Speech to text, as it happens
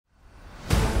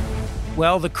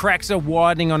Well, the cracks are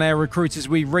widening on our recruits as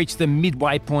we reach the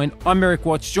midway point. I'm Eric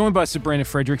Watts, joined by Sabrina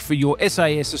Frederick for your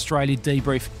SAS Australia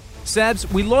debrief.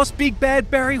 Sabs, we lost big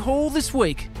bad Barry Hall this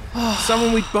week.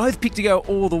 Someone we both picked to go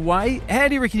all the way. How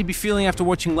do you reckon he'd be feeling after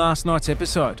watching last night's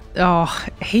episode? Oh,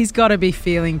 he's got to be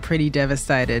feeling pretty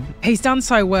devastated. He's done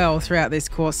so well throughout this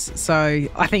course, so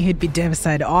I think he'd be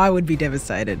devastated. I would be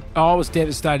devastated. I was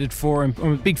devastated for him.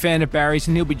 I'm a big fan of Barry's,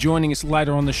 and he'll be joining us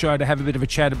later on the show to have a bit of a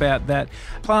chat about that.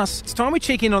 Plus, it's time we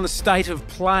check in on the state of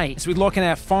play as we lock in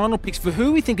our final picks for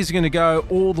who we think is going to go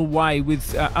all the way.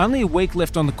 With only a week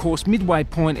left on the course, midway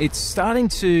point, it's starting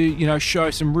to,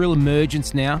 show some real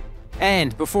emergence now.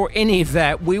 And before any of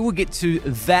that, we will get to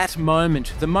that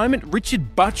moment. The moment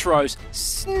Richard Buttrose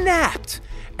snapped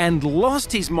and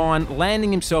lost his mind,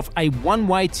 landing himself a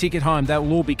one-way ticket home. That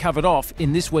will all be covered off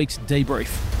in this week's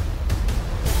debrief.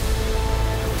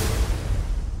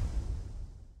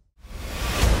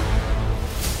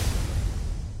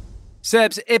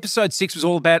 Sabs, episode 6 was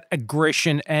all about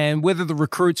aggression and whether the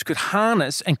recruits could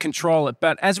harness and control it.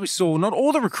 But as we saw, not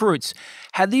all the recruits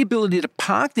had the ability to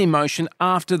park the emotion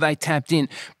after they tapped in.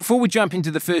 Before we jump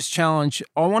into the first challenge,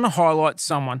 I want to highlight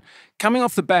someone. Coming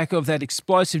off the back of that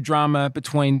explosive drama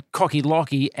between Cocky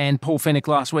Lockie and Paul Fenech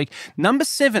last week, number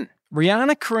 7,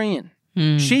 Rihanna Korean.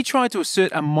 She tried to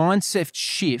assert a mindset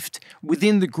shift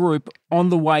within the group on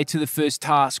the way to the first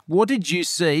task. What did you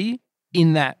see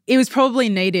in that? It was probably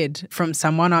needed from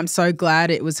someone. I'm so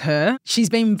glad it was her. She's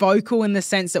been vocal in the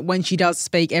sense that when she does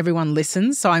speak, everyone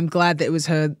listens. So I'm glad that it was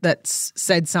her that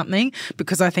said something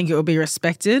because I think it will be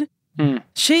respected.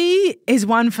 She is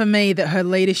one for me that her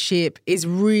leadership is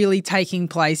really taking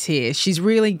place here. She's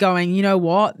really going, you know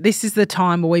what, this is the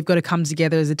time where we've got to come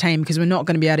together as a team because we're not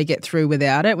going to be able to get through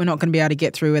without it. We're not going to be able to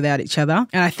get through without each other.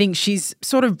 And I think she's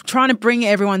sort of trying to bring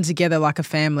everyone together like a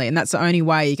family, and that's the only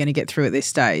way you're going to get through at this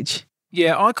stage.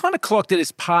 Yeah, I kind of clocked it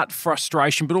as part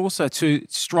frustration, but also to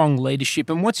strong leadership.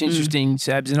 And what's interesting,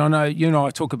 Sabs, and I know you and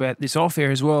I talk about this off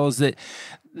air as well, is that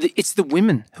it's the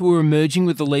women who are emerging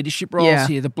with the leadership roles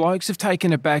here. The blokes have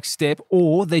taken a back step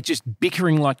or they're just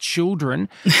bickering like children,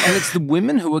 and it's the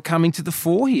women who are coming to the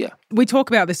fore here. We talk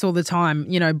about this all the time,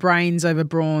 brains over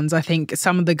brawns. I think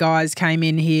some of the guys came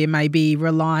in here maybe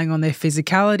relying on their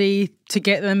physicality to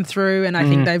get them through, and I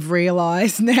think they've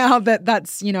realised now that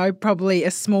that's, probably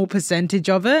a small percentage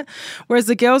of it, whereas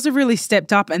the girls have really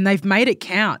stepped up and they've made it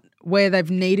count where they've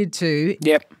needed to.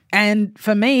 Yep. And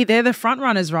for me, they're the front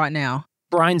runners right now.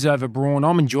 Brains over brawn.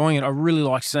 I'm enjoying it. I really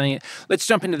like seeing it. Let's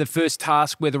jump into the first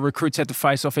task where the recruits had to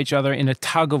face off each other in a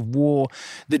tug of war.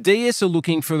 The DS are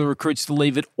looking for the recruits to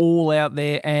leave it all out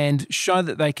there and show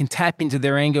that they can tap into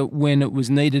their anger when it was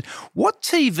needed. What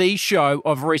TV show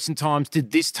of recent times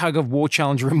did this tug of war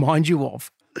challenge remind you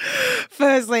of?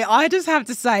 Firstly, I just have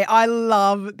to say I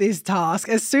love this task.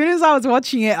 As soon as I was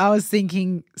watching it, I was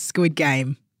thinking Squid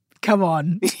Game. Come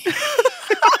on.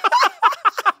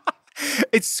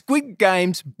 It's Squid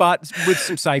Games, but with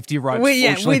some safety ropes.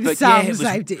 With some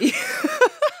safety.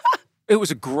 It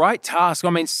was a great task. I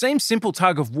mean, seems simple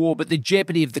tug of war, but the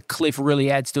jeopardy of the cliff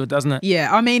really adds to it, doesn't it?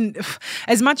 Yeah, I mean,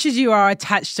 as much as you are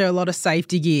attached to a lot of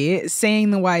safety gear,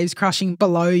 seeing the waves crushing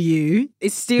below you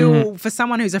is still, for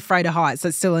someone who's afraid of heights,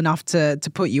 that's still enough to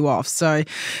put you off. So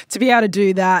to be able to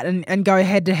do that and go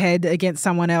head-to-head against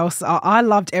someone else, I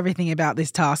loved everything about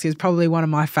this task. It was probably one of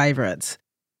my favourites.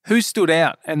 Who stood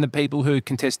out and the people who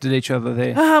contested each other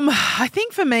there? I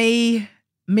think for me,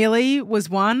 Millie was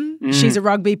one. She's a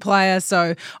rugby player,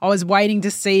 so I was waiting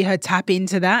to see her tap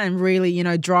into that and really,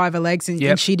 drive her legs,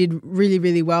 and she did really,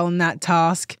 really well in that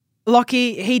task.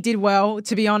 Lockie, he did well,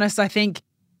 to be honest. I think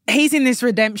he's in this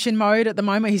redemption mode at the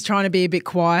moment. He's trying to be a bit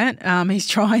quiet. He's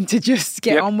trying to just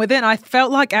get on with it. And I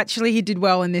felt like actually he did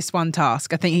well in this one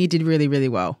task. I think he did really, really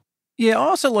well. Yeah, I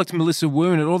also liked Melissa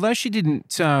Wu in it. Although she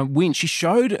didn't win, she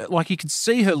showed, you could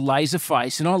see her laser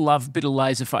face, and I love a bit of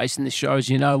laser face in the shows,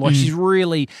 she's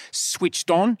really switched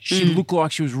on. She looked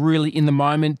like she was really in the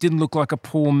moment, didn't look like a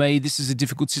poor me, this is a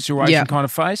difficult situation kind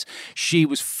of face. She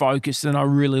was focused, and I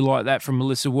really like that from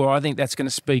Melissa Wu. I think that's going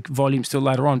to speak volumes till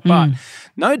later on. But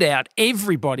no doubt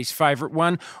everybody's favourite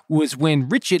one was when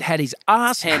Richard had his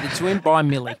ass handed to him by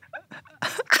Millie.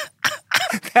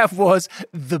 That was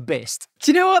the best.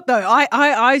 Do you know what though?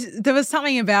 I there was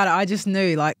something about it. I just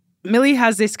knew, Millie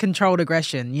has this controlled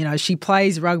aggression. She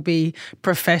plays rugby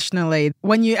professionally.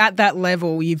 When you're at that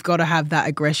level, you've got to have that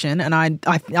aggression. And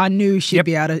I knew she'd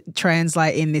be able to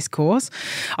translate in this course.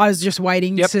 I was just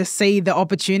waiting to see the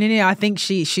opportunity. I think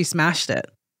she smashed it.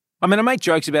 I mean, I make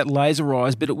jokes about laser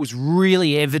eyes, but it was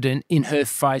really evident in her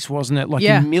face, wasn't it? Like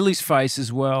in Millie's face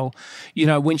as well. You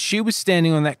know, when she was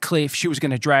standing on that cliff, she was going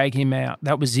to drag him out.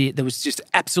 That was it. There was just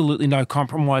absolutely no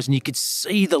compromise, and you could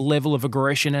see the level of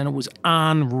aggression, and it was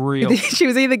unreal. She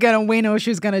was either going to win or she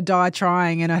was going to die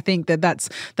trying, and I think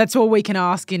that's all we can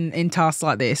ask in tasks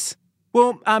like this.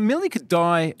 Well, Millie could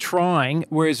die trying,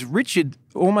 whereas Richard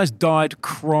almost died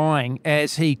crying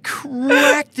as he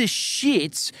cracked the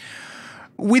shits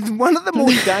with one of the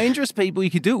more dangerous people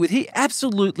you could do it with. He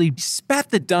absolutely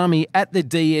spat the dummy at the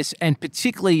DS and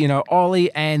particularly, you know,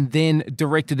 Ollie, and then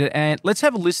directed at Ant. Let's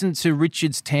have a listen to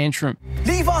Richard's tantrum.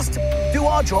 Leave us to do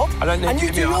our job, I don't need you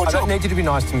to be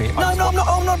nice to me. No,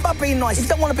 I'm not about being nice. If you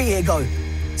don't want to be here, go.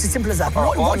 It's as simple as that.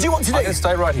 Right, what do you want to do? I'm going to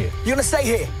stay right here. You're going to stay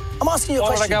here? I'm asking you a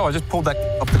question. Why would I go? I just pulled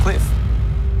that off the cliff.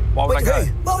 Why would I go?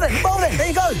 Well then, there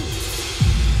you go.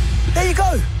 There you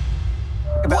go.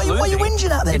 What are you whinging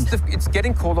at then? It's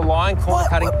getting called a lion, corner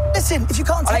cutting. Listen, if you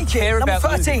can't take it, number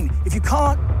 13, if you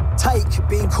can't take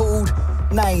being called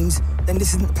names, then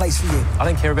this isn't the place for you. I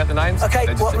don't care about the names.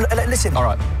 Okay, well, listen. All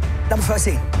right. Number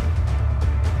 13,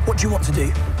 what do you want to do?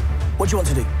 What do you want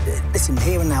to do? Listen,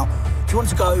 here and now. If you want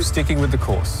to go... I'm sticking with the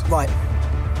course. Right.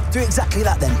 Do exactly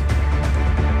that then.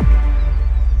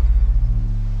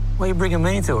 Why are you bringing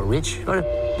me into it, Rich? I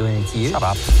don't do anything to you. Shut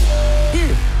up.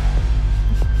 You.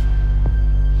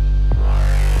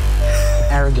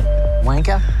 Arrogant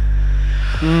wanker.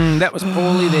 That was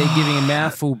Paulie there giving a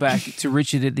mouthful back to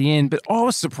Richard at the end, but I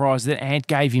was surprised that Ant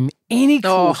gave him any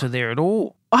quarter there at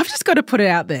all. I've just got to put it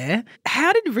out there.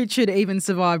 How did Richard even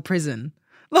survive prison?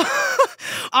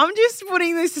 I'm just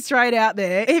putting this straight out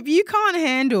there. If you can't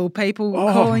handle people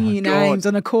calling you names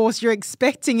on a course you're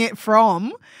expecting it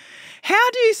from, how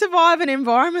do you survive an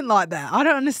environment like that? I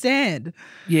don't understand.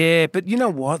 Yeah, but you know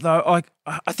what, though?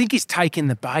 I think he's taken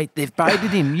the bait. They've baited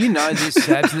him. You know this,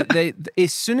 Sabs, that they,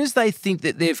 as soon as they think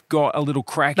that they've got a little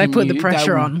crack in you, they put the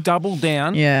pressure on. Double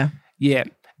down. Yeah. Yeah.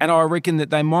 And I reckon that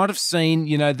they might have seen,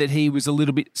 you know, that he was a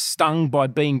little bit stung by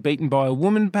being beaten by a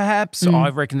woman, perhaps. I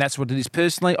reckon that's what it is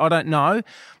personally. I don't know.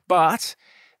 But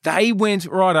they went,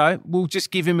 righto, we'll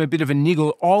just give him a bit of a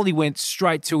niggle. Ollie went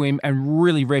straight to him and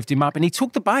really revved him up, and he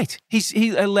took the bait. He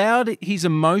allowed his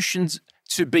emotions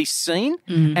to be seen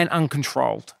and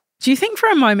uncontrolled. Do you think for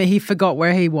a moment he forgot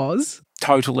where he was?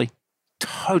 Totally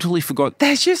forgot.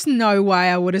 There's just no way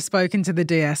I would have spoken to the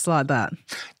DS like that.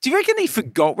 Do you reckon he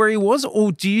forgot where he was,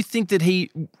 or do you think that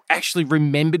he actually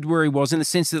remembered where he was in the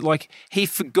sense that, like, he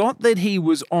forgot that he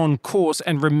was on course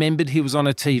and remembered he was on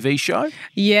a TV show?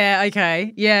 Yeah,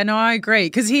 okay. Yeah, no, I agree.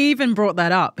 Because he even brought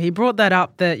that up. He brought that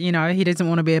up that, you know, he doesn't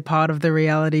want to be a part of the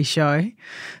reality show.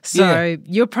 So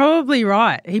You're probably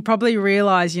right. He probably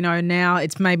realised, you know, now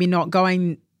it's maybe not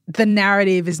going... The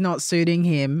narrative is not suiting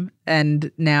him, and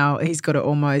now he's got to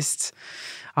almost,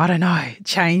 I don't know,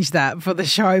 change that for the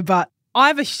show. But I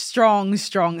have a strong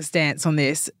stance on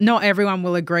this. Not everyone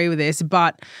will agree with this,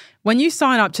 but when you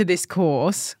sign up to this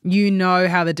course, you know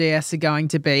how the DS are going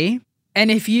to be.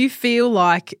 And if you feel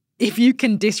like if you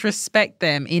can disrespect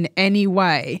them in any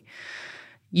way,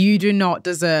 you do not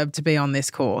deserve to be on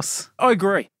this course. I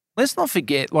agree. Let's not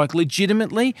forget, like,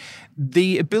 legitimately,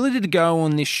 the ability to go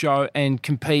on this show and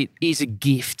compete is a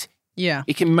gift. Yeah.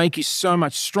 It can make you so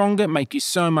much stronger, make you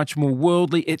so much more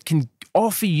worldly. It can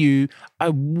offer you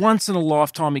a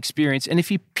once-in-a-lifetime experience. And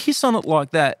if you piss on it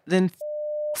like that, then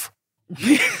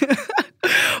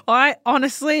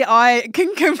I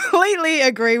can completely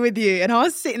agree with you. And I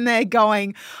was sitting there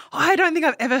going, I don't think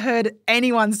I've ever heard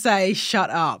anyone say shut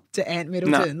up to Ant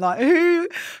Middleton. No. Like,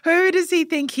 who does he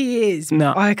think he is?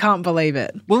 No. I can't believe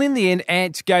it. Well, in the end,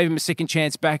 Ant gave him a second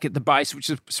chance back at the base,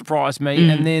 which surprised me,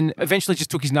 and then eventually just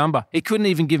took his number. He couldn't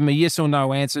even give him a yes or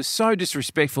no answer. So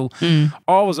disrespectful.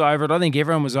 I was over it. I think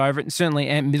everyone was over it, and certainly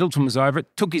Ant Middleton was over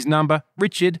it. Took his number.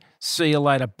 Richard, see you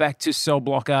later. Back to cell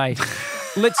block A.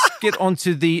 Let's get on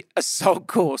to the assault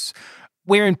course,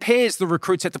 where in pairs the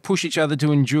recruits had to push each other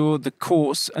to endure the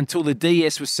course until the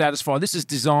DS was satisfied. This is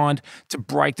designed to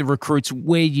break the recruits,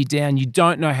 wear you down. You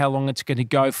don't know how long it's going to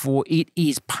go for. It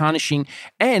is punishing,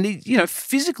 and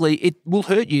physically it will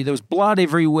hurt you. There was blood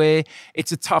everywhere.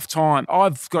 It's a tough time.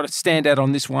 I've got to stand out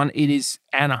on this one. It is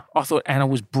Anna. I thought Anna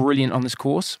was brilliant on this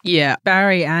course. Yeah,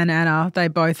 Barry and Anna, they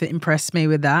both impressed me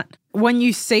with that. When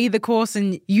you see the course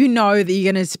and you know that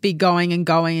you're going to be going and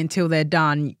going until they're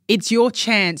done, it's your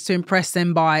chance to impress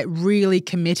them by really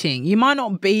committing. You might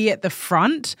not be at the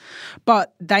front,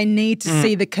 but they need to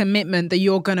see the commitment that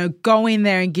you're going to go in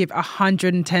there and give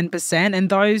 110%, and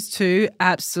those two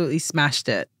absolutely smashed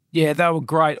it. Yeah, they were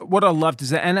great. What I loved is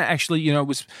that Anna actually,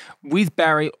 was with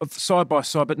Barry side by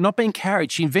side, but not being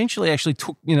carried. She eventually actually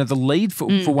took, the lead for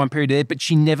one period there, but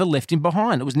she never left him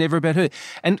behind. It was never about her.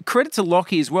 And credit to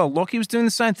Lockie as well. Lockie was doing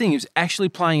the same thing. He was actually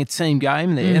playing a team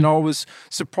game there, and I was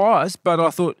surprised, but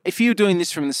I thought if you were doing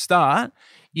this from the start,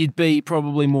 you'd be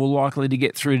probably more likely to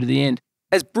get through to the end.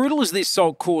 As brutal as this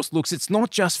salt course looks, it's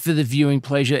not just for the viewing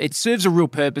pleasure. It serves a real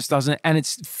purpose, doesn't it? And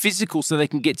it's physical so they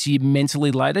can get to you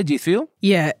mentally later, do you feel?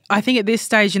 Yeah, I think at this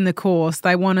stage in the course,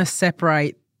 they want to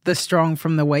separate the strong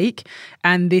from the weak.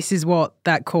 And this is what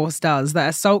that course does. That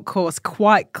assault course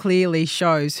quite clearly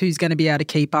shows who's going to be able to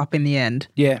keep up in the end.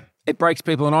 Yeah. It breaks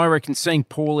people, and I reckon seeing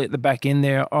Paulie at the back end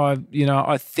there, I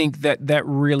think that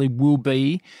really will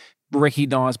be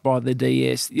recognised by the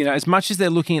DS. As much as they're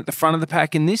looking at the front of the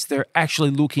pack in this, they're actually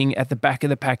looking at the back of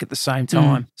the pack at the same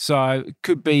time. So it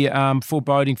could be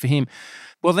foreboding for him.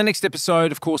 Well, the next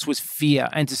episode, of course, was fear,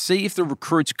 and to see if the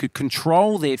recruits could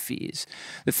control their fears.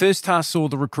 The first task saw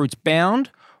the recruits bound,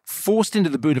 forced into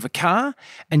the boot of a car,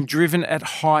 and driven at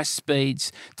high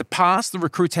speeds. To pass, the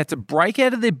recruits had to break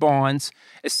out of their binds,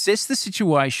 assess the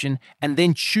situation, and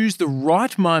then choose the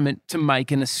right moment to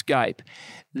make an escape.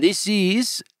 This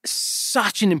is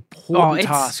such an important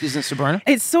task, isn't it, Sabrina?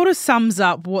 It sort of sums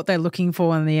up what they're looking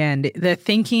for in the end. They're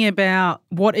thinking about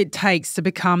what it takes to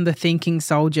become the thinking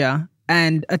soldier.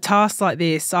 And a task like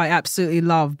this I absolutely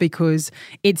love because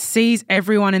it sees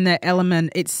everyone in their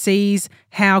element. It sees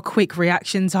how quick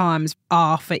reaction times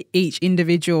are for each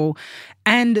individual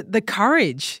and the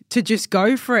courage to just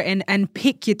go for it and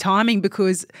pick your timing,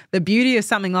 because the beauty of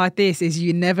something like this is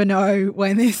you never know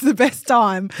when is the best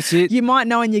time. That's it. You might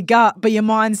know in your gut, but your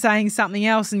mind's saying something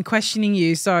else and questioning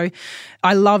you. So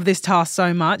I love this task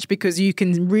so much because you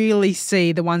can really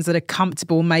see the ones that are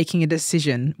comfortable making a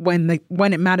decision when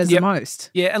it matters the most.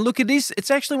 Yeah, and look,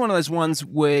 it's actually one of those ones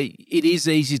where it is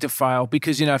easy to fail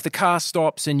because, if the car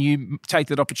stops and you take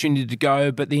that opportunity to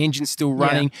go, but the engine's still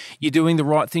running, you're doing the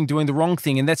right thing, doing the wrong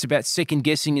thing, and that's about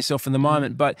second-guessing yourself in the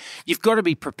moment. But you've got to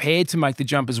be prepared to make the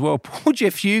jump as well. Poor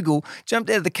Jeff Hugel jumped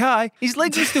out of the car. His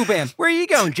legs are still bound. Where are you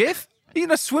going, Jeff? You're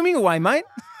not swimming away, mate.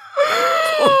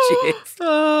 Oh, Jeff.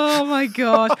 Oh, my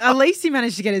gosh. At least he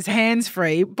managed to get his hands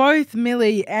free. Both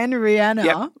Millie and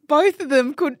Rihanna, both of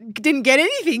them didn't get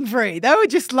anything free. They were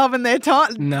just loving their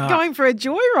time, going for a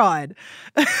joyride.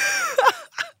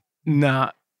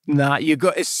 Nah,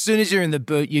 as soon as you're in the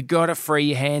boot, you got to free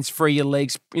your hands, free your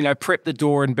legs, prep the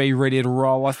door and be ready to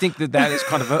roll. I think that is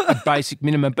kind of a basic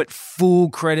minimum, but full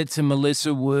credit to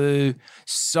Melissa Wu.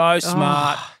 So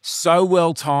smart, so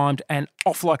well timed, and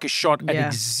off like a shot at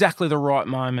exactly the right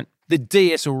moment. The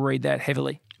DS will read that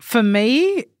heavily. For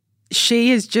me, she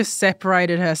has just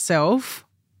separated herself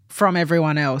from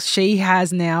everyone else. She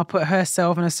has now put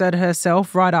herself and asserted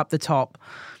herself right up the top.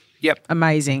 Yep.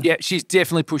 Amazing. Yeah, she's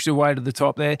definitely pushed her way to the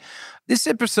top there. This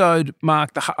episode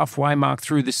marked the halfway mark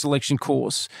through the selection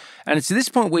course. And it's at this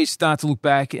point where you start to look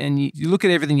back and you look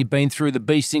at everything you've been through, the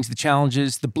bee stings, the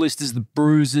challenges, the blisters, the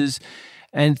bruises,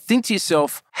 and think to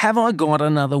yourself, have I got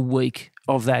another week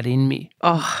of that in me?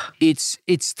 Oh, it's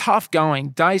tough going.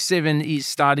 Day 7 is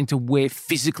starting to wear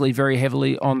physically very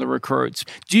heavily on the recruits.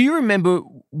 Do you remember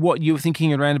what you were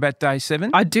thinking around about day 7?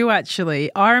 I do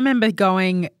actually. I remember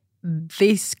going,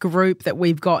 this group that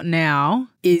we've got now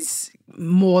is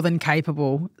more than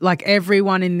capable. Like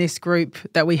everyone in this group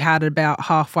that we had about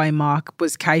halfway mark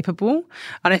was capable.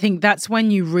 And I think that's when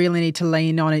you really need to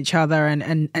lean on each other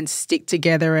and stick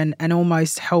together and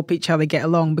almost help each other get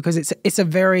along, because it's a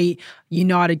very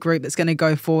united group that's going to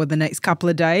go forward the next couple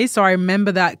of days. So I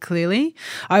remember that clearly.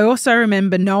 I also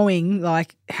remember knowing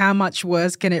like how much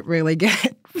worse can it really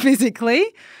get physically.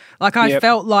 Like I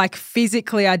felt like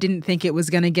physically I didn't think it was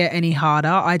going to get any harder.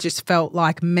 I just felt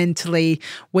like mentally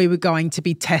we were going to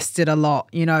be tested a lot,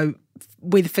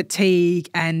 with fatigue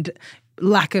and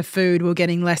lack of food. We were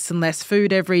getting less and less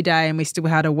food every day and we still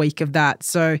had a week of that.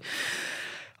 So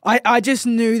I just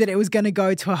knew that it was going to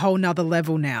go to a whole nother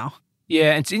level now.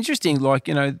 Yeah, it's interesting,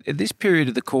 at this period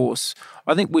of the course,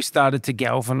 I think we started to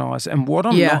galvanise. And what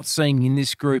I'm not seeing in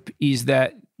this group is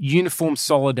that uniform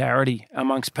solidarity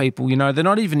amongst people. They're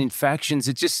not even in factions.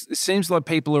 It seems like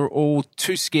people are all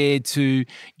too scared to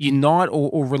unite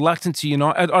or reluctant to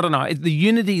unite. I don't know. The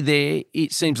unity there,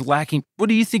 it seems lacking. What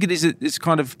do you think it is that's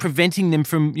kind of preventing them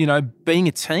from, being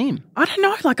a team? I don't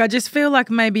know. I just feel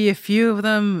like maybe a few of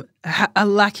them are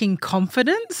lacking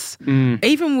confidence.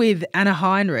 Even with Anna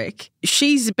Heinrich,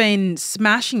 she's been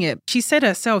smashing it. She said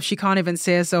herself she can't even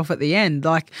see herself at the end.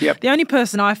 The only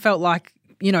person I felt like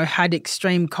had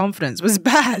extreme confidence was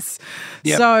Baz.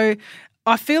 Yep. So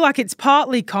I feel like it's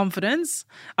partly confidence.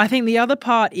 I think the other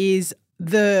part is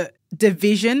the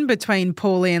division between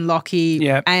Paulie and Lockie,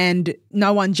 and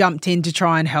no one jumped in to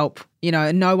try and help.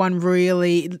 No one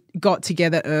really got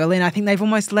together early, and I think they've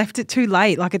almost left it too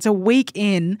late. Like, it's a week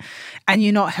in and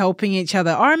you're not helping each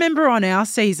other. I remember on our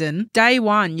season, day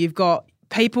one, you've got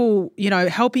people,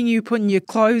 helping you putting your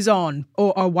clothes on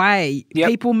or away,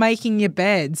 people making your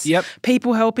beds,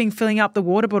 people helping filling up the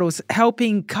water bottles,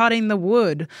 helping cutting the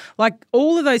wood, like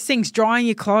all of those things, drying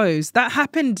your clothes. That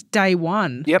happened day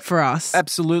one for us.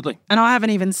 Absolutely. And I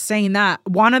haven't even seen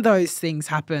one of those things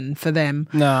happen for them.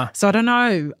 Nah. So I don't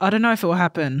know if it will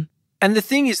happen. And the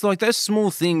thing is, like, those small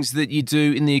things that you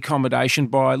do in the accommodation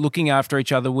by looking after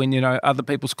each other when, other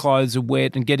people's clothes are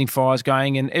wet and getting fires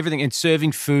going and everything, and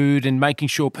serving food and making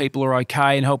sure people are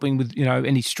okay and helping with,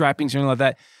 any strappings or anything like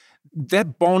that,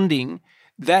 that bonding,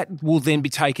 that will then be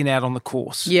taken out on the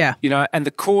course. Yeah. And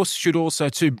the course should also,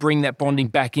 too, bring that bonding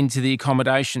back into the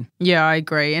accommodation. Yeah, I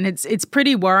agree. And it's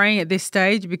pretty worrying at this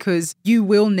stage because you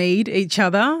will need each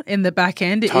other in the back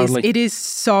end. Totally. It is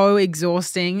so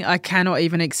exhausting. I cannot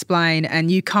even explain.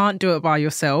 And you can't do it by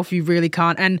yourself. You really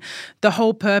can't. And the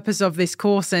whole purpose of this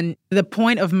course and the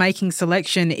point of making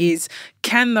selection is,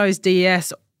 can those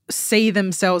DS see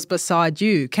themselves beside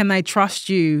you? Can they trust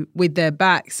you with their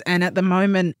backs? And at the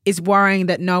moment, it's worrying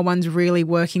that no one's really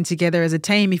working together as a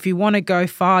team. If you want to go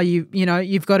far, you've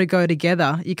got to go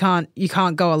together. You can't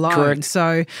go alone. Correct.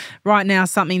 So right now,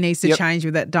 something needs to change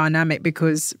with that dynamic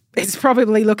because it's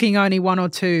probably looking only one or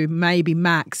two, maybe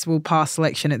max, will pass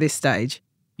selection at this stage.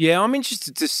 Yeah, I'm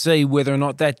interested to see whether or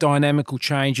not that dynamic will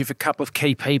change if a couple of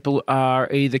key people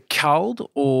are either culled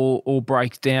or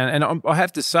break down. And I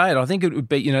have to say it, I think it would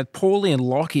be, Paulie and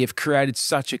Lockie have created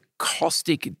such a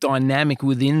caustic dynamic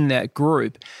within that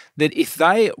group that if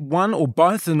one or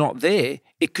both are not there,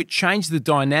 it could change the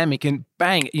dynamic and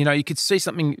bang, you could see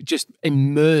something just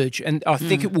emerge. And I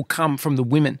think it will come from the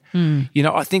women.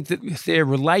 I think that their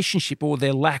relationship or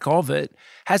their lack of it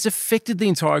has affected the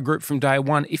entire group from day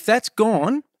one. If that's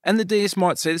gone, and the DS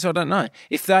might see this, I don't know.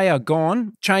 If they are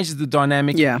gone, changes the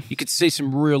dynamic. Yeah. You could see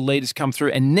some real leaders come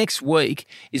through. And next week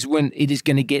is when it is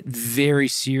going to get very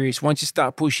serious. Once you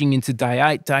start pushing into day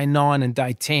 8, day 9 and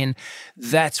day 10,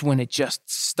 that's when it just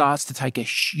starts to take a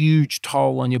huge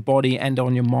toll on your body and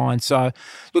on your mind. So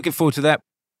looking forward to that.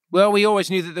 Well, we always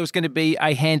knew that there was going to be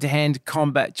a hand-to-hand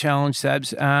combat challenge,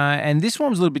 Sabs, and this one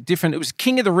was a little bit different. It was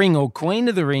King of the Ring or Queen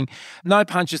of the Ring. No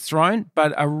punches thrown,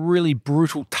 but a really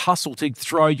brutal tussle to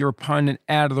throw your opponent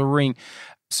out of the ring.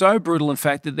 So brutal, in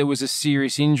fact, that there was a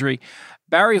serious injury.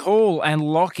 Barry Hall and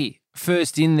Lockie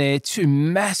first in there, two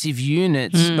massive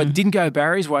units, but didn't go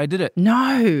Barry's way, did it?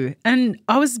 No. And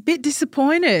I was a bit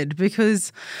disappointed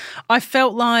because I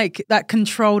felt like that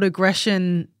controlled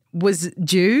aggression was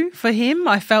due for him.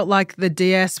 I felt like the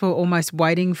DS were almost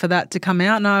waiting for that to come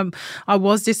out, and I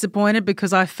was disappointed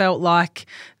because I felt like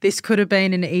this could have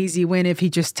been an easy win if he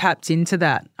just tapped into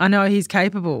that. I know he's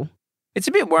capable. It's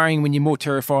a bit worrying when you're more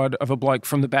terrified of a bloke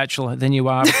from The Bachelor than you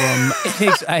are from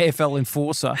ex-AFL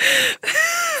enforcer.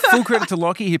 Full credit to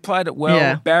Lockie, he played it well.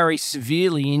 Yeah. Barry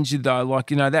severely injured though,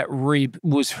 that rib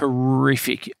was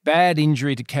horrific. Bad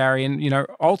injury to carry and,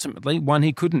 ultimately one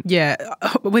he couldn't. Yeah,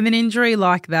 with an injury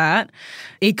like that,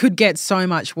 it could get so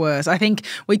much worse. I think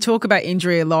we talk about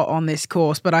injury a lot on this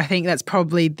course, but I think that's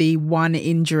probably the one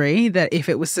injury that if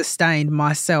it was sustained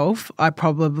myself, I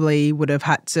probably would have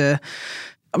had to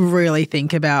really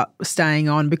think about staying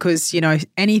on because,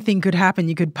 anything could happen.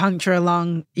 You could puncture a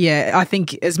lung. Yeah, I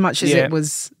think as much as it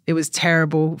was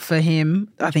terrible for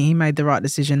him, I think he made the right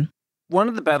decision. One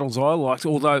of the battles I liked,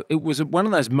 although it was one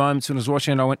of those moments when I was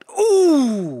watching and I went,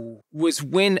 ooh, was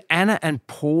when Anna and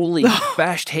Paulie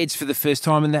bashed heads for the first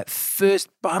time, and that first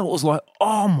battle was like,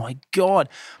 oh my God.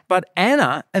 But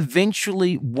Anna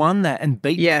eventually won that and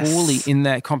beat Paulie in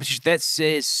that competition. That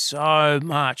says so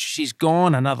much. She's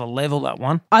gone another level, that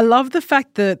one. I love the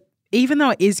fact that even though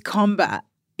it is combat,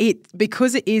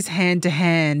 because it is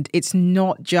hand-to-hand, it's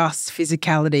not just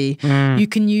physicality. You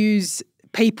can use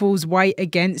people's weight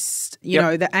against,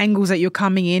 the angles that you're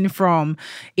coming in from.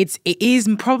 It is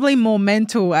probably more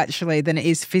mental actually than it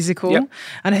is physical. Yep.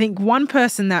 And I think one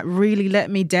person that really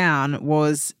let me down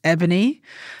was Ebony.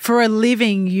 For a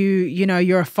living,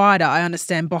 you're a fighter. I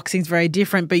understand boxing's very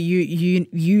different, but you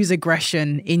use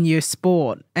aggression in your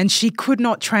sport. And she could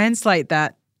not translate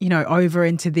that, over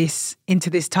into this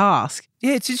task.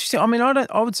 Yeah, it's interesting. I mean,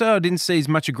 I would say I didn't see as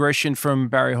much aggression from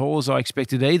Barry Hall as I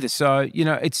expected either. So,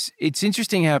 it's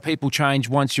interesting how people change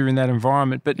once you're in that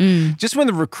environment. But just when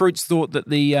the recruits thought that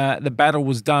the battle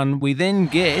was done, we then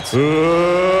get...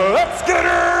 Let's get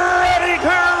ready to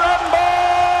rumble!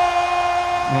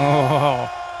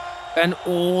 Oh, and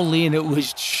all in. It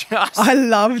was just... I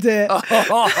loved it.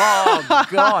 Oh,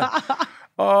 God.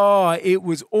 Oh, it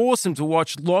was awesome to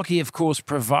watch. Lockie, of course,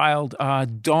 prevailed.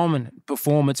 Dominant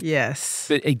performance. Yes.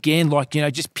 But again,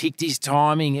 just picked his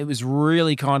timing. It was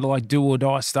really kind of like do or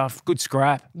die stuff. Good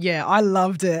scrap. Yeah, I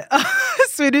loved it.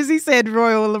 As soon as he said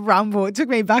Royal Rumble, it took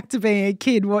me back to being a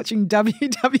kid watching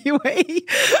WWE.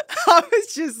 I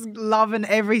was just loving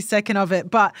every second of it.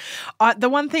 But the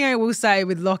one thing I will say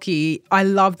with Lockie, I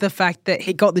love the fact that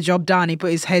he got the job done. He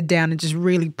put his head down and just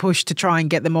really pushed to try and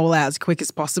get them all out as quick as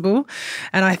possible.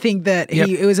 And I think that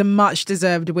it was a much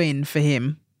deserved win for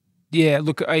him. Yeah,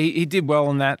 look, he did well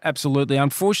on that, absolutely.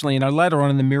 Unfortunately, later on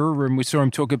in the mirror room, we saw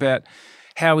him talk about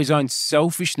how his own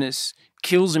selfishness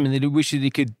kills him and that he wished that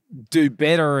he could do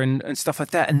better and stuff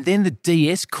like that. And then the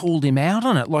DS called him out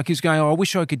on it. Like he was going, I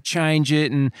wish I could change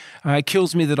it, and it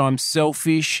kills me that I'm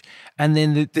selfish. And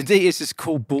then the DS just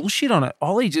called bullshit on it.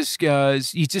 Ollie just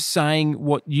goes, you're just saying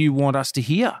what you want us to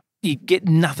hear. You get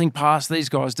nothing past these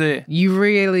guys, do you? You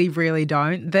really, really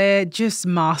don't. They're just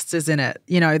masters in it.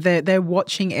 They're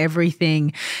watching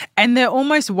everything, and they're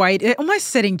almost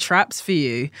setting traps for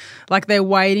you. Like they're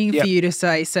waiting for you to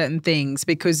say certain things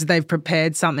because they've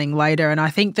prepared something later. And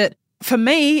I think that for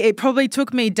me, it probably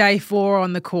took me day 4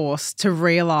 on the course to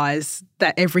realise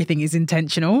that everything is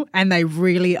intentional and they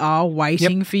really are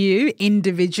waiting for you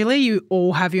individually. You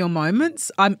all have your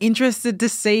moments. I'm interested to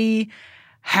see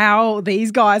how these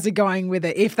guys are going with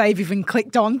it, if they've even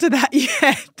clicked onto that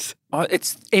yet.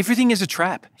 Everything is a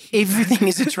trap. Everything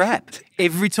is a trap.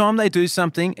 Every time they do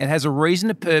something, it has a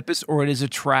reason, a purpose, or it is a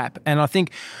trap. And I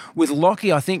think with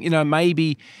Lockie,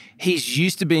 maybe he's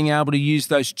used to being able to use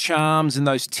those charms and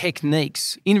those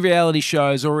techniques in reality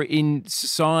shows or in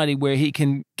society where he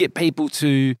can get people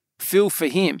to feel for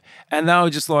him. And they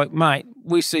were just like, mate,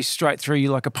 we see straight through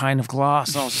you like a pane of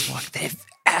glass. And I was just like, they've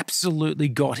absolutely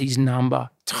got his number,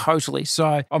 totally.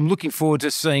 So I'm looking forward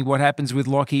to seeing what happens with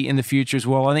Lockie in the future as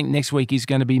well. I think next week is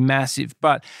going to be massive.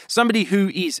 But somebody who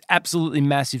is absolutely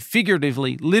massive,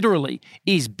 figuratively, literally,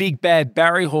 is Big Bad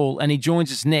Barry Hall, and he joins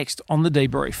us next on The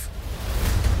Debrief.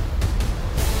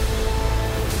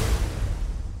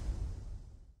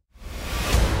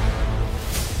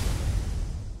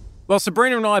 Well,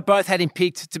 Sabrina and I both had him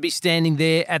picked to be standing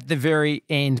there at the very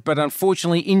end, but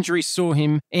unfortunately injury saw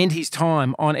him end his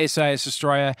time on SAS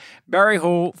Australia. Barry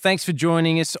Hall, thanks for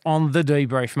joining us on The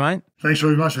Debrief, mate. Thanks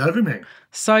very much for having me.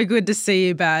 So good to see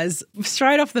you, Baz.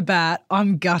 Straight off the bat,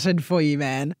 I'm gutted for you,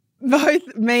 man.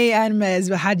 Both me and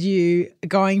Mez had you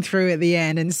going through at the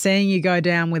end, and seeing you go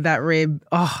down with that rib,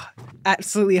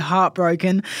 absolutely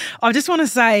heartbroken. I just want to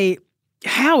say,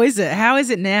 how is it? How is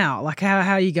it now? Like, how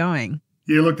are you going?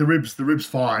 Yeah, look, the rib's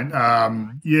fine.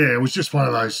 It was just one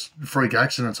of those freak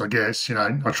accidents, I guess.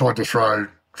 I tried to throw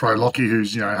Lockie,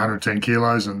 who's 110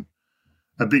 kilos and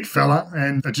a big fella,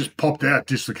 and it just popped out,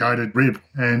 dislocated rib.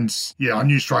 And I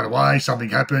knew straight away something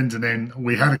happened. And then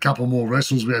we had a couple more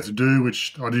wrestles we had to do,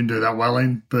 which I didn't do that well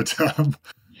in, but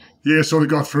sort of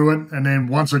got through it. And then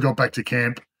once I got back to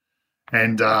camp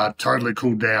and totally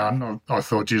cooled down, I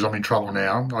thought, geez, I'm in trouble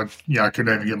now. I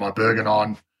couldn't even get my Bergen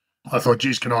on. I thought,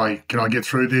 geez, can I get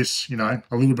through this? A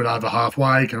little bit over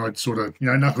halfway. Can I sort of,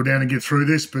 knuckle down and get through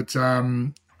this? But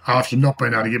after not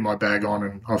being able to get my bag on,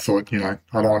 and I thought, I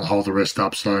don't want to hold the rest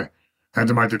up, so I had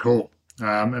to make the call.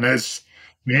 And as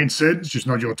Nan said, it's just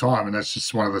not your time, and that's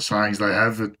just one of the sayings they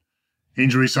have, that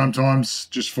injury sometimes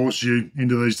just forces you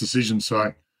into these decisions. So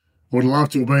I would have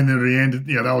loved to have been there at the end.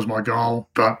 That was my goal,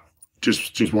 but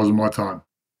just wasn't my time.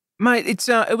 Mate,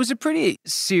 it was a pretty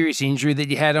serious injury that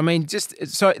you had. I mean,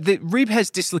 so the rib has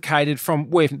dislocated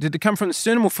from where? Did it come from the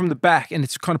sternum or from the back, and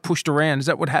it's kind of pushed around? Is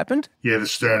that what happened? Yeah, the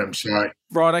sternum. So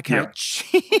right, okay. Yeah.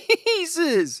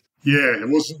 Jesus. Yeah, it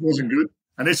wasn't good.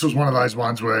 And this was one of those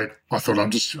ones where I thought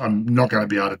I'm not going to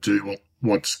be able to do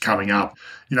what's coming up.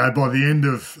 By the end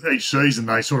of each season,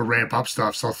 they sort of ramp up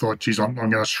stuff. So I thought, geez, I'm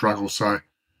going to struggle. So it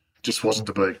just wasn't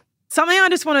to be. Something I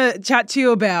just want to chat to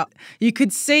you about. You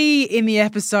could see in the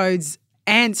episodes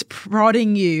Ants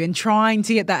prodding you and trying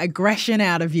to get that aggression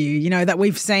out of you, that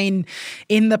we've seen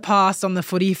in the past on the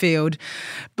footy field.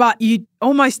 But you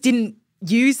almost didn't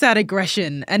use that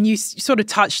aggression, and you sort of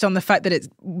touched on the fact that it's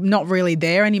not really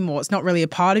there anymore. It's not really a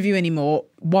part of you anymore.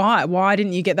 Why? Why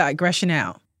didn't you get that aggression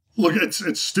out? Look,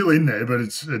 it's still in there, but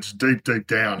it's deep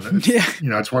down.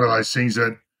 It's one of those things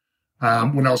that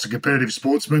when I was a competitive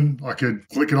sportsman, I could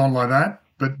flick it on like that.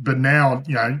 But now,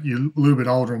 you're a little bit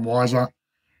older and wiser.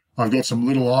 I've got some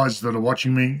little eyes that are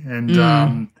watching me, and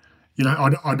I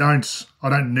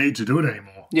don't need to do it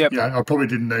anymore. Yep. I probably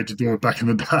didn't need to do it back in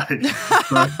the day.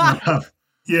 But,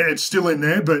 it's still in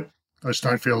there, but I just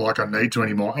don't feel like I need to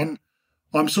anymore. And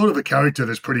I'm sort of a character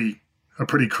that's a pretty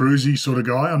cruisy sort of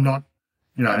guy. I'm not,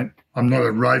 I'm not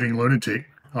a raving lunatic.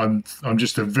 I'm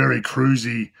just a very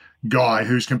cruisy guy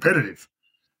who's competitive.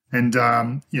 And,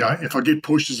 if I get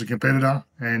pushed as a competitor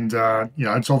and,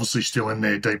 it's obviously still in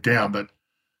there deep down, but,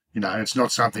 it's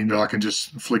not something that I can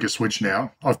just flick a switch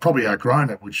now. I've probably outgrown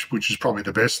it, which is probably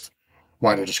the best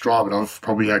way to describe it. I've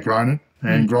probably outgrown it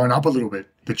and grown up a little bit.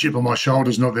 The chip on my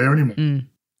shoulder's not there anymore.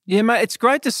 Yeah, mate, it's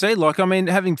great to see.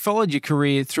 Having followed your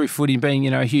career through footy,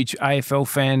 being, a huge AFL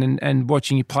fan and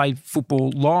watching you play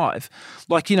football live,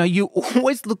 you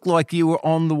always look like you were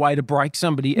on the way to break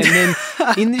somebody. And then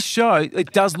in this show,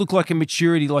 it does look like a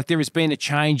maturity, like there has been a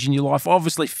change in your life.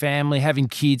 Obviously, family, having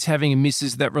kids, having a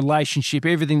missus, that relationship,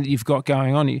 everything that you've got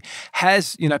going on here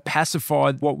has,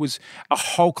 pacified what was a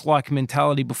Hulk-like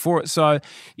mentality before it. So,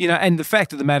 and the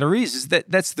fact of the matter is that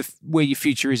that's where your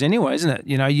future is anyway, isn't it?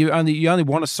 You only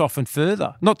want to soften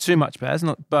further. Not too much, Baz,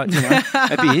 but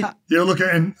a bit. Yeah, look,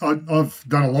 and I've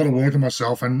done a lot of work on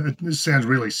myself, and it sounds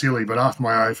really silly, but after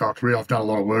my AFL career, I've done a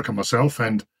lot of work on myself,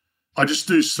 and I just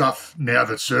do stuff now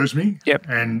that serves me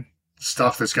and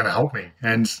stuff that's going to help me.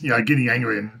 And, getting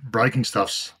angry and breaking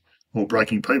stuffs or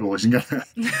breaking people isn't going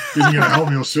to help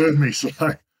me or serve me. So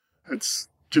it's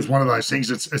just one of those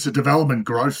things. It's a development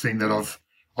growth thing that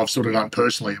I've sort of done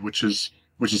personally, which has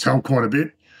helped quite a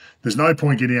bit. There's no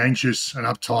point getting anxious and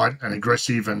uptight and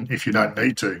aggressive, and if you don't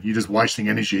need to, you're just wasting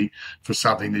energy for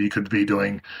something that you could be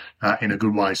doing in a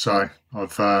good way. So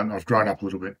I've grown up a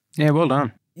little bit. Yeah, well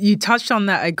done. You touched on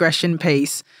that aggression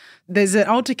piece. There's an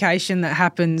altercation that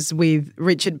happens with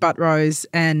Richard Buttrose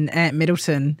and Ant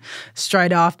Middleton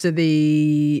straight after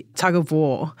the tug of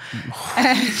war.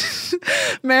 And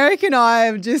Merrick and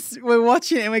I we're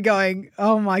watching it and we're going,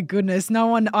 oh my goodness,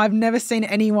 I've never seen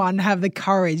anyone have the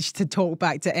courage to talk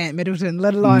back to Ant Middleton,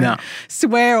 let alone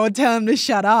swear or tell him to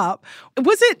shut up.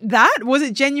 Was it that? Was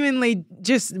it genuinely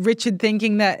just Richard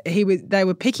thinking that they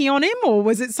were picking on him, or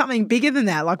was it something bigger than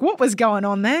that? Like, what was going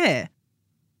on there?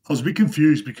 I was a bit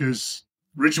confused because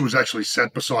Richard was actually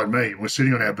sat beside me. We're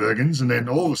sitting on our Bergens, and then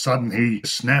all of a sudden he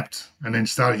snapped and then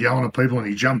started yelling at people, and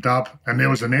he jumped up, and there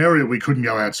was an area we couldn't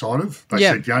go outside of. They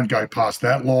said, don't go past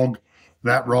that log,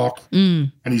 that rock,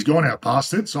 and he's gone out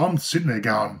past it. So I'm sitting there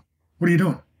going, what are you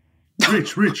doing?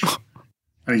 Rich.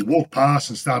 And he walked past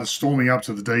and started storming up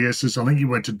to the DSs. I think he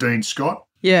went to Dean Scott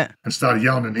and started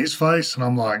yelling in his face, and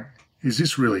I'm like, is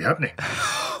this really happening?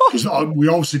 Because we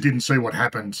obviously didn't see what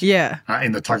happened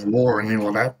in the tug of war or anything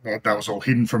like that. That was all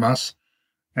hidden from us.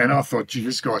 And I thought, gee,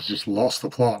 this guy's just lost the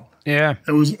plot. Yeah.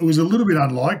 It was a little bit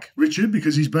unlike Richard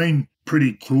because he's been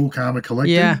pretty cool, calm and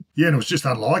collected. Yeah, and it was just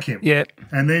unlike him. Yeah.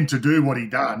 And then to do what he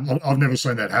done, I've never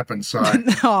seen that happen. So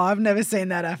no, I've never seen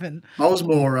that happen. I was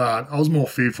more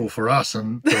fearful for us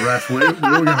and the RAF. We were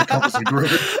going to cop us a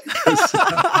group.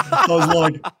 I was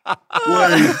like,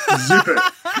 wait, zip it.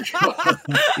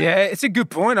 Yeah, it's a good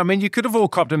point. I mean, you could have all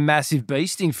copped a massive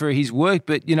beasting for his work,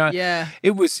 but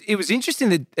it was interesting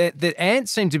that Ant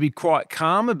seemed to be quite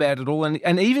calm about it all,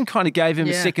 and even kind of gave him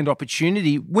a second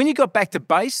opportunity. When you got back to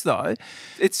base, though,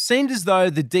 it seemed as though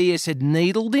the DS had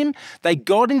needled him. They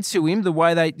got into him the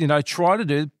way they try to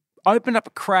do. Opened up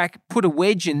a crack, put a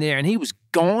wedge in there, and he was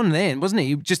gone then, wasn't he?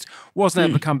 He just wasn't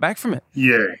able to come back from it.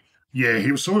 Yeah,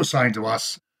 he was sort of saying to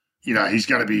us, he's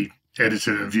going to be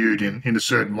edited and viewed in a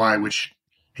certain way, which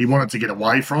he wanted to get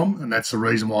away from, and that's the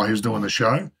reason why he was doing the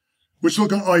show. Which,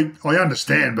 look, I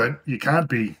understand, but you can't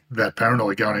be that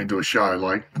paranoid going into a show.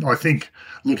 Like, I think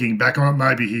looking back on it,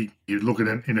 maybe he'd look at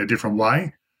it in a different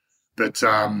way. But,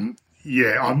 I'm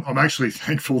actually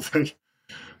thankful that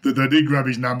they did grab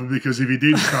his number, because if he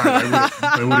did stay,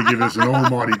 they would have given us an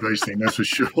almighty beasting, that's for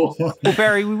sure. Well,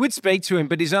 Barry, we would speak to him,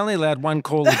 but he's only allowed one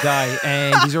call a day,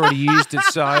 and he's already used it,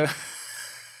 so...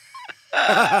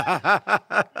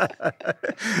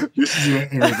 This is a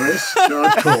reverse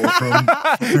charge call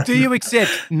from... Do you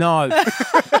accept? No.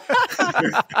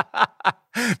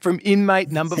 From inmate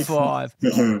number 5.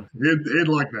 He'd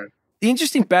like that. The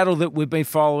interesting battle that we've been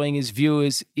following as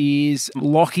viewers is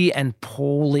Lockie and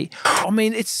Paulie. I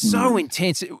mean, it's so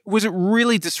intense. Was it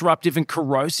really disruptive and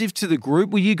corrosive to the group?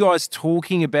 Were you guys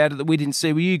talking about it that we didn't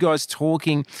see? Were you guys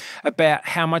talking about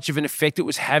how much of an effect it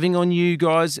was having on you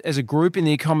guys as a group in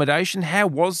the accommodation? How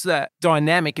was that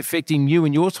dynamic affecting you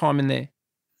and your time in there?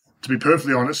 To be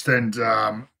perfectly honest, and,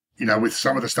 with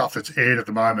some of the stuff that's aired at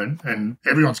the moment, and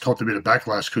everyone's copped a bit of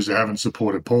backlash because they haven't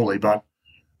supported Paulie, but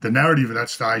the narrative at that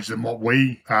stage than what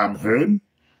we heard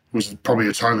was probably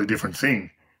a totally different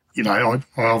thing. I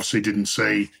obviously didn't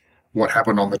see what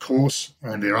happened on the course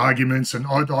and their arguments, and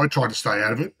I tried to stay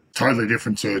out of it. Totally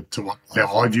different to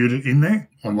how I viewed it in there.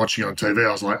 I'm watching it on TV.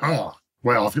 I was like,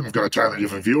 wow, I've got a totally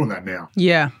different view on that now.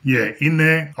 Yeah. Yeah, in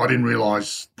there, I didn't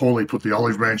realise Paulie put the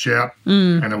olive branch out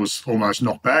and it was almost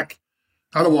knocked back.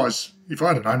 Otherwise, if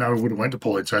I had known, I would have went to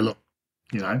Paulie and say, look,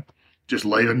 just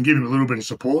leave it and give him a little bit of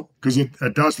support, because it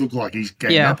does look like he's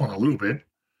ganged up on a little bit.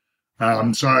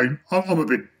 So I'm a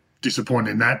bit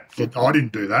disappointed in that I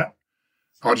didn't do that.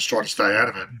 I just tried to stay out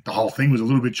of it. The whole thing was a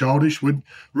little bit childish. We're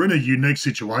in a unique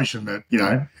situation that,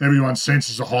 everyone's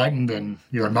senses are heightened and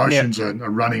your emotions are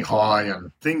running high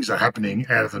and things are happening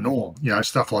out of the norm.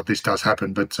 Stuff like this does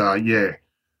happen. But,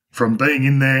 from being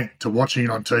in there to watching it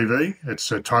on TV, it's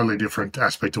a totally different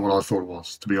aspect to what I thought it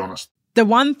was, to be honest. The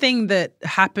one thing that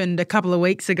happened a couple of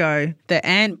weeks ago that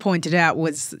Ant pointed out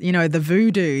was, the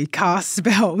voodoo cast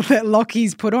spell that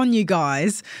Lockie's put on you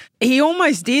guys. He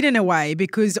almost did in a way,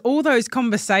 because all those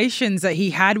conversations that he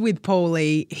had with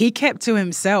Paulie, he kept to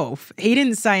himself. He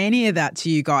didn't say any of that to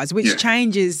you guys, which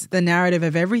changes the narrative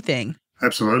of everything.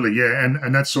 Absolutely, yeah.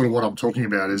 And that's sort of what I'm talking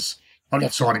about is, I'm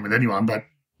not siding with anyone, but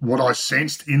what I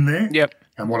sensed in there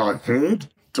and what I heard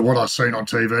to what I've seen on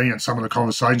TV and some of the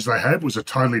conversations they had was a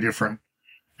totally different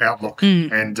outlook.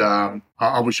 And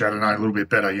I wish I'd known a little bit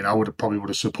better. I would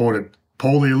have supported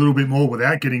Paulie a little bit more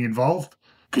without getting involved,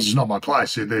 because it's not my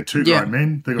place. They're two grown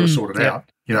men. They've got to sort it out.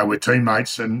 We're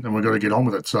teammates and we've got to get on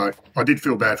with it. So I did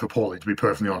feel bad for Paulie, to be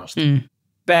perfectly honest.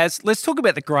 Baz, let's talk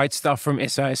about the great stuff from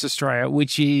SAS Australia,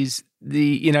 which is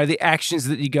the actions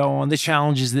that you go on, the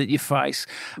challenges that you face.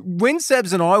 When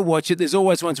Sabs and I watch it, there's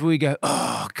always ones where we go,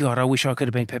 oh, God, I wish I could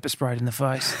have been pepper sprayed in the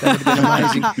face. That would have been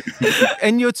amazing.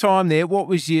 In your time there, what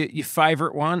was your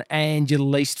favourite one and your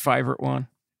least favourite one?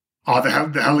 Oh, the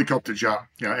helicopter jump,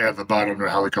 out of the boat onto a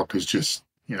helicopter is just,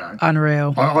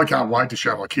 unreal. I can't wait to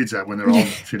show my kids that when they're old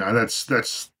enough.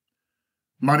 That's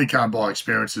money can't buy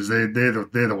experiences. They're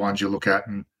the ones you look at.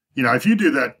 And, if you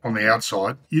do that on the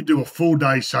outside, you do a full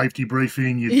day safety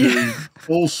briefing, you do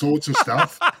all sorts of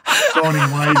stuff, signing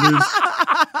waivers.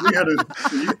 We had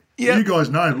you guys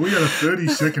know, we had a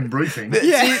 30-second briefing. And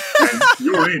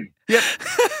you're in. Yep.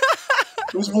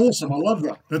 It was awesome. I love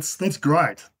that. That's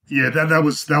great. Yeah, that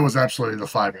was absolutely the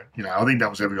favourite. I think that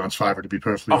was everyone's favourite, to be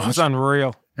perfectly honest. Oh, it's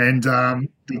unreal. And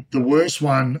the worst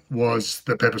one was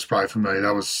the pepper spray for me.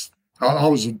 That was I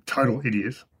was a total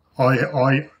idiot.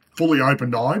 I fully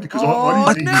open-eyed because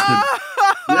I didn't think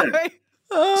you could.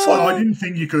 Yeah. I didn't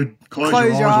think you could close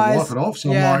your eyes or wipe it off.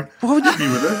 So I'm like, what would you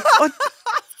do with it?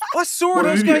 I saw it.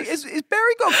 I was going, is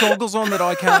Barry got goggles on that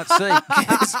I can't see?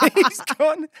 He's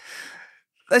gone.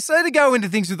 They say to go into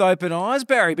things with open eyes,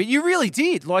 Barry, but you really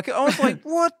did. I was like,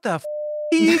 what the are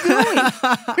you doing?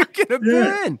 You're going to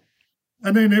burn.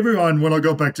 And then everyone, when I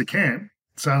got back to camp,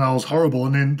 saying I was horrible,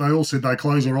 and then they all said they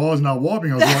closed their eyes and they were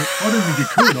wiping. I was like, I didn't think you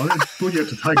could. I thought you had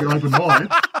to take it open-eyed.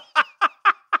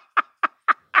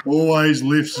 Always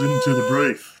lifts into the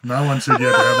brief. No one said you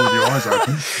had to have all your eyes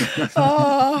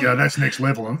open. That's next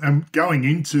level. And going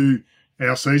into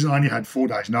our season, I only had 4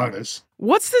 days' notice.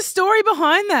 What's the story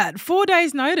behind that? 4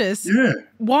 days' notice? Yeah.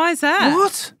 Why is that?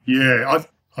 What? Yeah,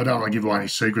 I don't want to give away any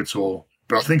secrets,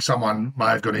 but I think someone may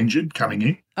have got injured coming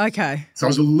in. Okay. So I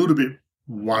was a little bit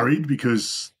worried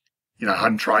because, I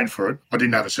hadn't trained for it. I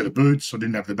didn't have a set of boots. I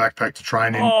didn't have the backpack to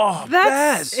train in. Oh,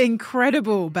 that's Baz.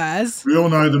 Incredible, Baz. We all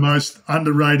know the most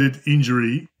underrated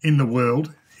injury in the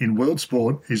world, in world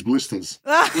sport, is blisters.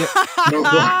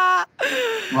 I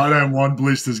don't want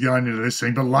blisters going into this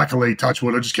thing, but luckily, touch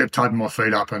wood, I just kept taping my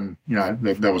feet up and,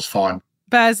 that was fine.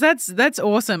 Baz, that's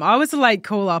awesome. I was a late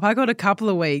call-up. I got a couple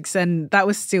of weeks and that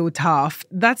was still tough.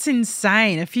 That's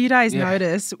insane. A few days'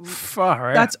 notice. Far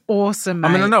out. That's awesome, mate.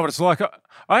 I mean, I know what it's like.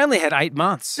 I only had 8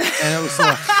 months and it was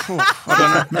like,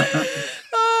 I don't know.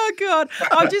 Oh, God.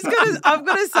 I've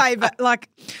got to say, but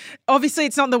obviously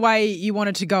it's not the way you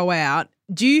wanted to go out.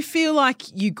 Do you feel like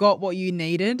you got what you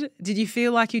needed? Did you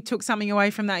feel like you took something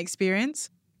away from that experience?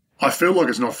 I feel like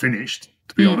it's not finished,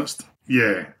 to be honest.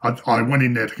 Yeah, I went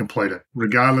in there to complete it.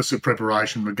 Regardless of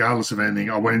preparation, regardless of anything,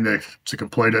 I went in there to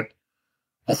complete it.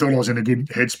 I thought I was in a good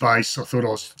headspace. I thought I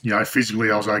was,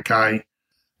 physically I was okay.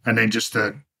 And then just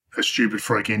a stupid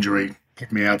freak injury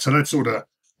kicked me out. So that sort of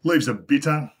leaves a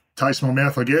bitter taste in my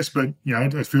mouth, I guess. But,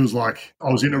 it feels like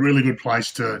I was in a really good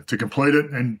place to complete it.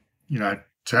 And,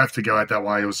 to have to go out that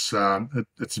way, it's a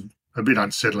bit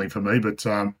unsettling for me. But,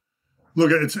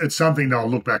 look, it's something that I'll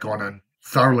look back on and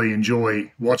thoroughly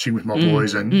enjoy watching with my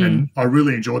boys, and I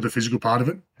really enjoyed the physical part of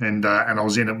it, and I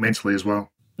was in it mentally as well.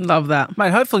 Love that.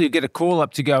 Mate, hopefully you'll get a call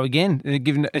up to go again,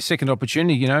 given a second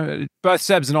opportunity, Both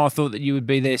Sabs and I thought that you would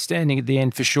be there standing at the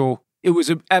end for sure. It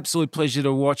was an absolute pleasure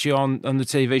to watch you on the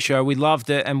TV show. We loved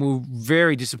it, and we were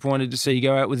very disappointed to see you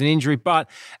go out with an injury, but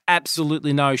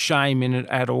absolutely no shame in it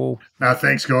at all.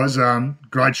 Thanks, guys.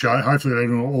 Great show. Hopefully they have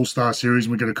an all-star series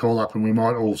and we get a call-up and we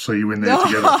might all see you in there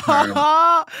together.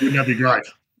 Wouldn't that be great?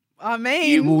 I mean,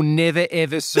 you will never,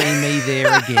 ever see me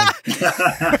there again.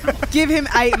 Give him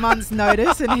 8 months'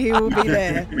 notice and he will be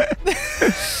there.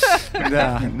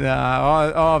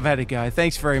 I've had a go.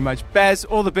 Thanks very much. Baz,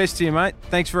 all the best to you, mate.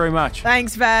 Thanks very much.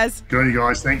 Thanks, Baz. Good on you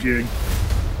guys. Thank you.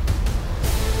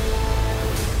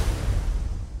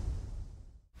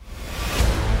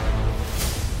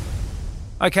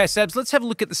 Okay, Sabs, let's have a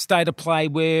look at the state of play.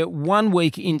 We're 1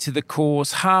 week into the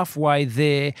course, halfway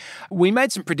there. We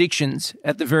made some predictions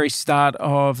at the very start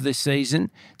of the season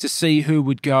to see who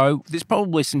would go. There's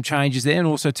probably some changes there and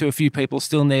also to a few people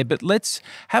still in there, but let's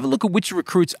have a look at which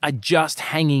recruits are just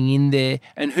hanging in there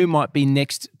and who might be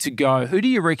next to go. Who do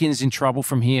you reckon is in trouble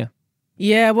from here?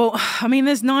 Yeah, well, I mean,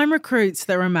 there's 9 recruits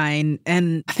that remain,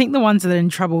 and I think the ones that are in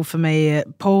trouble for me,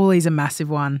 Paulie's a massive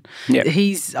one. Yep.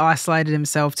 He's isolated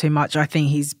himself too much. I think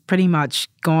he's pretty much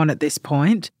gone at this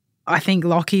point. I think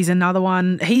Lockie's another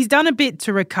one. He's done a bit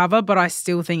to recover, but I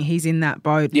still think he's in that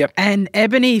boat. Yep. And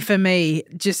Ebony, for me,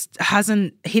 just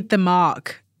hasn't hit the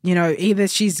mark. You know, either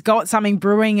she's got something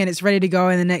brewing and it's ready to go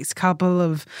in the next couple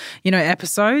of,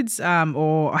 episodes,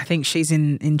 or I think she's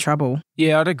in trouble.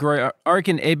 Yeah, I'd agree. I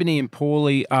reckon Ebony and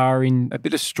Paulie are in a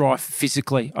bit of strife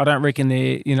physically. I don't reckon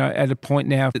they're, at a point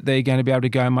now that they're going to be able to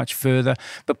go much further.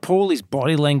 But Paulie's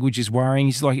body language is worrying.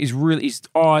 His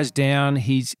eyes down.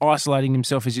 He's isolating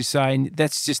himself, as you say, and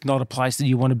that's just not a place that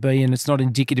you want to be in. It's not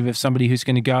indicative of somebody who's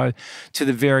going to go to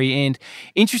the very end.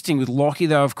 Interesting with Lockie,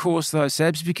 though, of course,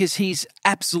 Sabs, because he's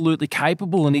absolutely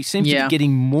capable and he seems to be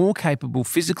getting more capable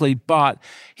physically, but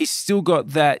he's still got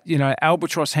that,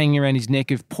 albatross hanging around his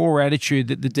neck of poor attitude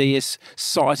that the DS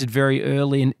cited very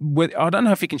early, and I don't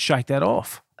know if he can shake that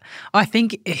off. I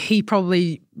think he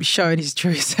probably showed his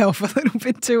true self a little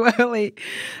bit too early.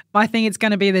 I think it's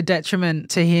going to be the detriment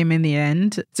to him in the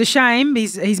end. It's a shame.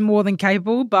 He's more than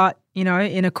capable, but,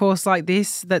 in a course like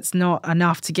this, that's not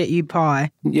enough to get you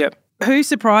by. Yep. Who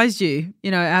surprised you,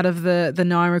 out of the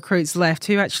 9 recruits left?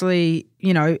 Who actually,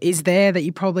 is there that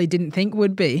you probably didn't think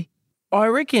would be? I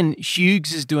reckon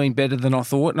Hughes is doing better than I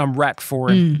thought, and I'm rapt for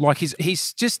him. Like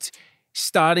he's just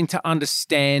starting to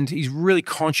understand. He's really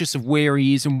conscious of where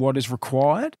he is and what is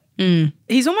required.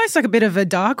 He's almost like a bit of a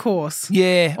dark horse.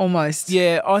 Yeah. Almost.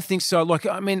 Yeah, I think so.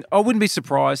 I wouldn't be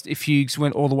surprised if Hughes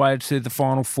went all the way to the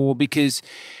Final Four because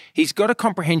he's got a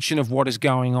comprehension of what is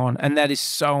going on, and that is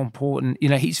so important.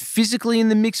 He's physically in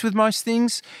the mix with most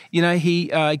things. He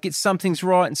gets some things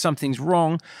right and some things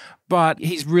wrong, but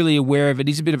he's really aware of it.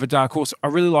 He's a bit of a dark horse. I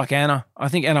really like Anna. I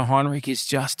think Anna Heinrich is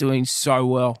just doing so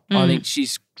well. I think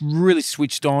she's really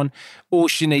switched on. All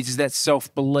she needs is that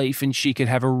self-belief, and she could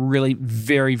have a really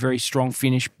very, very strong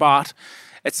finish. But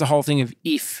it's the whole thing of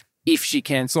if she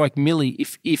can. It's like Millie.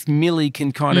 If Millie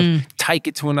can kind of take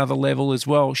it to another level as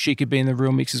well, she could be in the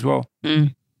real mix as well.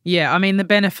 Yeah, I mean, the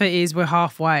benefit is we're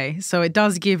halfway. So it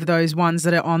does give those ones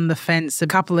that are on the fence a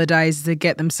couple of days to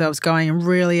get themselves going and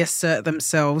really assert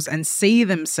themselves and see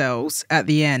themselves at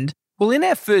the end. Well, in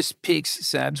our first picks,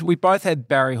 Sabs, we both had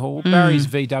Barry Hall. Barry's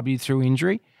VW through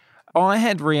injury. I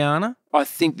had Rihanna. I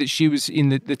think that she was in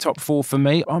the top 4 for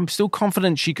me. I'm still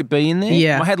confident she could be in there.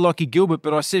 Yeah. I had Lockie Gilbert,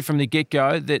 but I said from the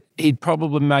get-go that he'd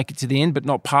probably make it to the end, but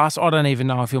not pass. I don't even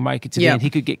know if he'll make it to the end.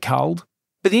 He could get culled.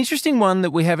 But the interesting one that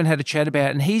we haven't had a chat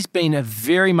about, and he's been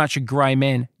very much a grey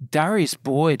man, Darius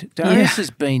Boyd. Darius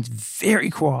has been very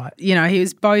quiet. He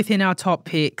was both in our top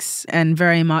picks and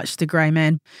very much the grey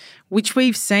man, which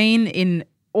we've seen in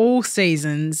all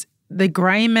seasons. The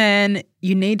grey man,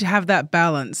 you need to have that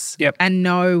balance and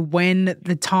know when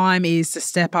the time is to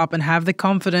step up and have the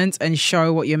confidence and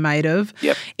show what you're made of.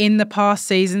 In the past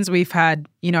seasons, we've had,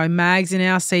 Mags in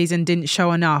our season didn't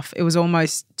show enough. It was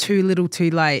almost too little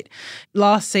too late.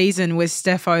 Last season was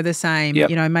Steffo the same,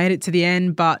 made it to the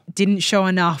end but didn't show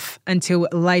enough until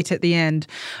late at the end.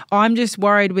 I'm just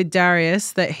worried with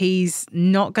Darius that he's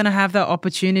not going to have that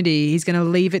opportunity. He's going to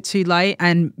leave it too late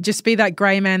and just be that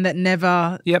grey man that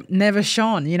never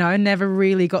shone, never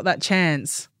really got that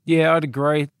chance. Yeah, I'd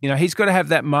agree. He's got to have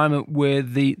that moment where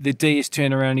the DS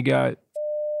turn around and go,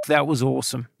 that was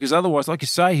awesome. Because otherwise, like you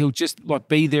say, he'll just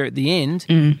be there at the end,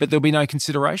 but there'll be no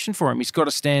consideration for him. He's got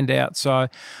to stand out. So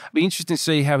it'll be interesting to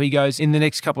see how he goes in the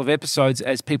next couple of episodes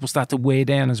as people start to wear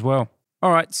down as well.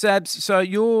 All right, Sabs, so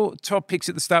your top picks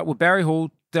at the start were Barry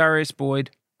Hall, Darius Boyd,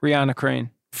 Rihanna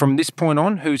Crean. From this point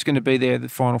on, who's going to be there at the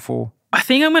Final Four? I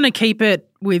think I'm going to keep it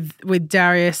with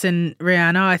Darius and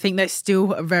Rihanna. I think they're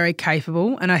still very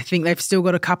capable, and I think they've still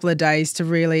got a couple of days to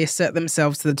really assert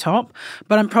themselves to the top.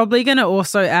 But I'm probably going to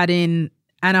also add in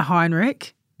Anna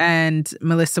Heinrich and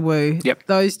Melissa Wu. Yep.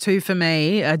 Those two for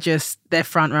me are just, they're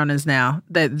front runners now.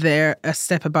 They're a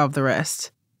step above the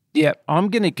rest. Yeah, I'm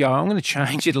going to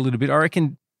change it a little bit. I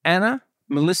reckon Anna,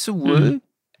 Melissa Wu,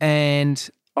 and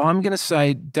I'm going to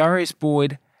say Darius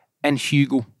Boyd and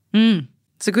Hugel.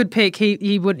 It's a good pick.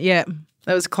 He would, yeah,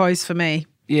 that was close for me.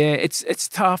 Yeah, it's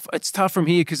tough. It's tough from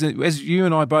here because, as you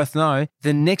and I both know,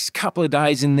 the next couple of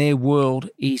days in their world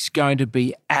is going to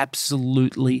be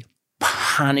absolutely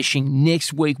punishing.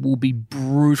 Next week will be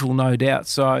brutal, no doubt.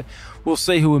 So we'll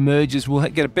see who emerges. We'll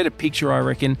get a better picture, I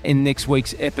reckon, in next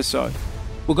week's episode.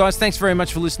 Well, guys, thanks very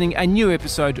much for listening. A new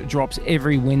episode drops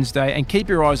every Wednesday, and keep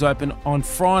your eyes open on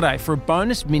Friday for a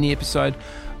bonus mini episode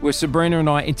where Sabrina and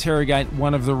I interrogate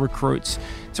one of the recruits.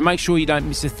 To make sure you don't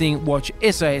miss a thing, watch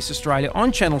SAS Australia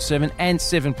on Channel 7 and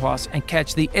 7+, and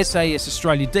catch the SAS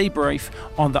Australia debrief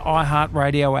on the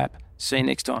iHeartRadio app. See you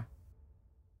next time.